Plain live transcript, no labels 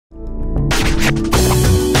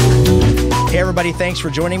everybody. Thanks for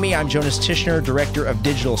joining me. I'm Jonas Tichenor, Director of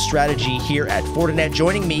Digital Strategy here at Fortinet.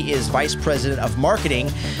 Joining me is Vice President of Marketing,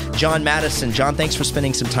 John Maddison. John, thanks for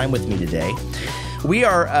spending some time with me today. We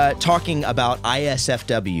are talking about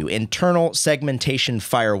ISFW, Internal Segmentation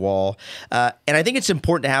Firewall, and I think it's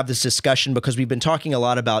important to have this discussion because we've been talking a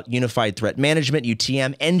lot about Unified Threat Management,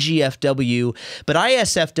 UTM, NGFW, but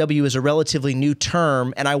ISFW is a relatively new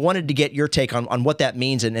term, and I wanted to get your take on what that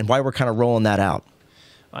means and why we're kind of rolling that out.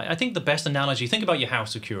 I think the best analogy, think about your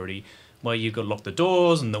house security, where you've got to lock the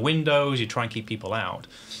doors and the windows, you try and keep people out.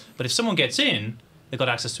 But if someone gets in, they've got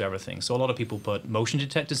access to everything. So a lot of people put motion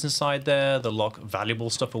detectors inside there, they lock valuable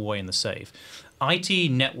stuff away in the safe. IT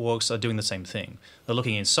networks are doing the same thing. They're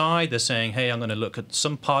looking inside, they're saying, hey, I'm going to look at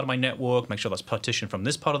some part of my network, make sure that's partitioned from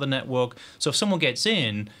this part of the network. So if someone gets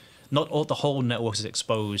in, not all the whole network is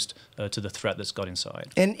exposed to the threat that's got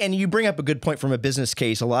inside. And you bring up a good point from a business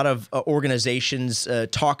case. A lot of organizations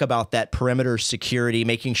talk about that perimeter security,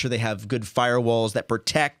 making sure they have good firewalls that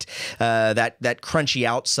protect that crunchy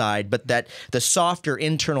outside, but that the softer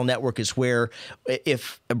internal network is where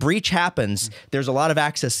if a breach happens, there's a lot of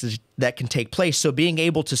access that can take place. So being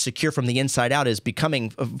able to secure from the inside out is becoming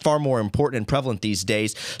far more important and prevalent these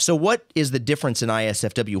days. So what is the difference in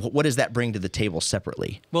ISFW? What does that bring to the table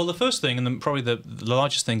separately? Well, the first thing, and probably the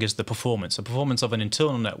largest thing, is the performance. The performance of an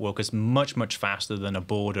internal network is much, much faster than a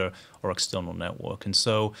border or external network. And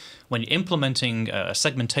so when you're implementing a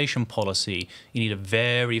segmentation policy, you need a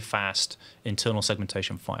very fast internal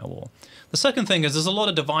segmentation firewall. The second thing is there's a lot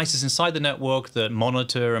of devices inside the network that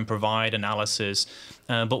monitor and provide analysis,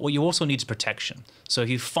 but what you also need is protection. So if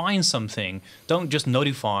you find something, don't just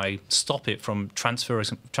notify, stop it from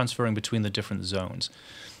transferring between the different zones.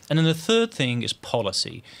 And then the third thing is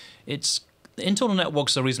policy. Internal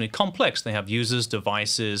networks are reasonably complex. They have users,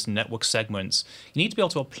 devices, network segments. You need to be able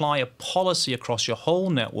to apply a policy across your whole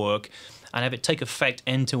network and have it take effect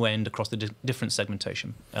end-to-end across the different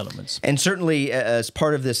segmentation elements. And certainly, as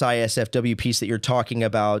part of this ISFW piece that you're talking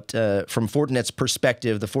about, from Fortinet's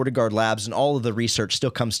perspective, the FortiGuard Labs and all of the research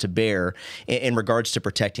still comes to bear in regards to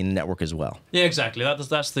protecting the network as well. Yeah, exactly.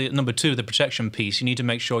 That's the number two, the protection piece. You need to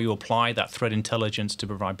make sure you apply that threat intelligence to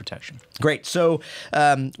provide protection. Great. So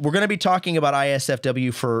we're going to be talking about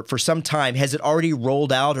ISFW for some time. Has it already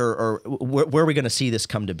rolled out, or where are we going to see this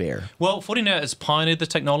come to bear? Well, Fortinet has pioneered the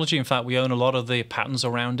technology. In fact, we own a lot of the patents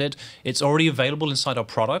around it. It's already available inside our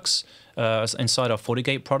products, inside our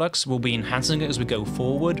FortiGate products. We'll be enhancing it as we go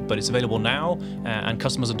forward, but it's available now, and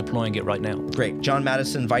customers are deploying it right now. Great. John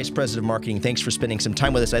Maddison, Vice President of Marketing, thanks for spending some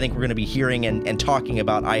time with us. I think we're going to be hearing and talking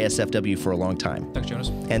about ISFW for a long time. Thanks, Jonas.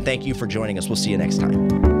 And thank you for joining us. We'll see you next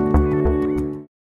time.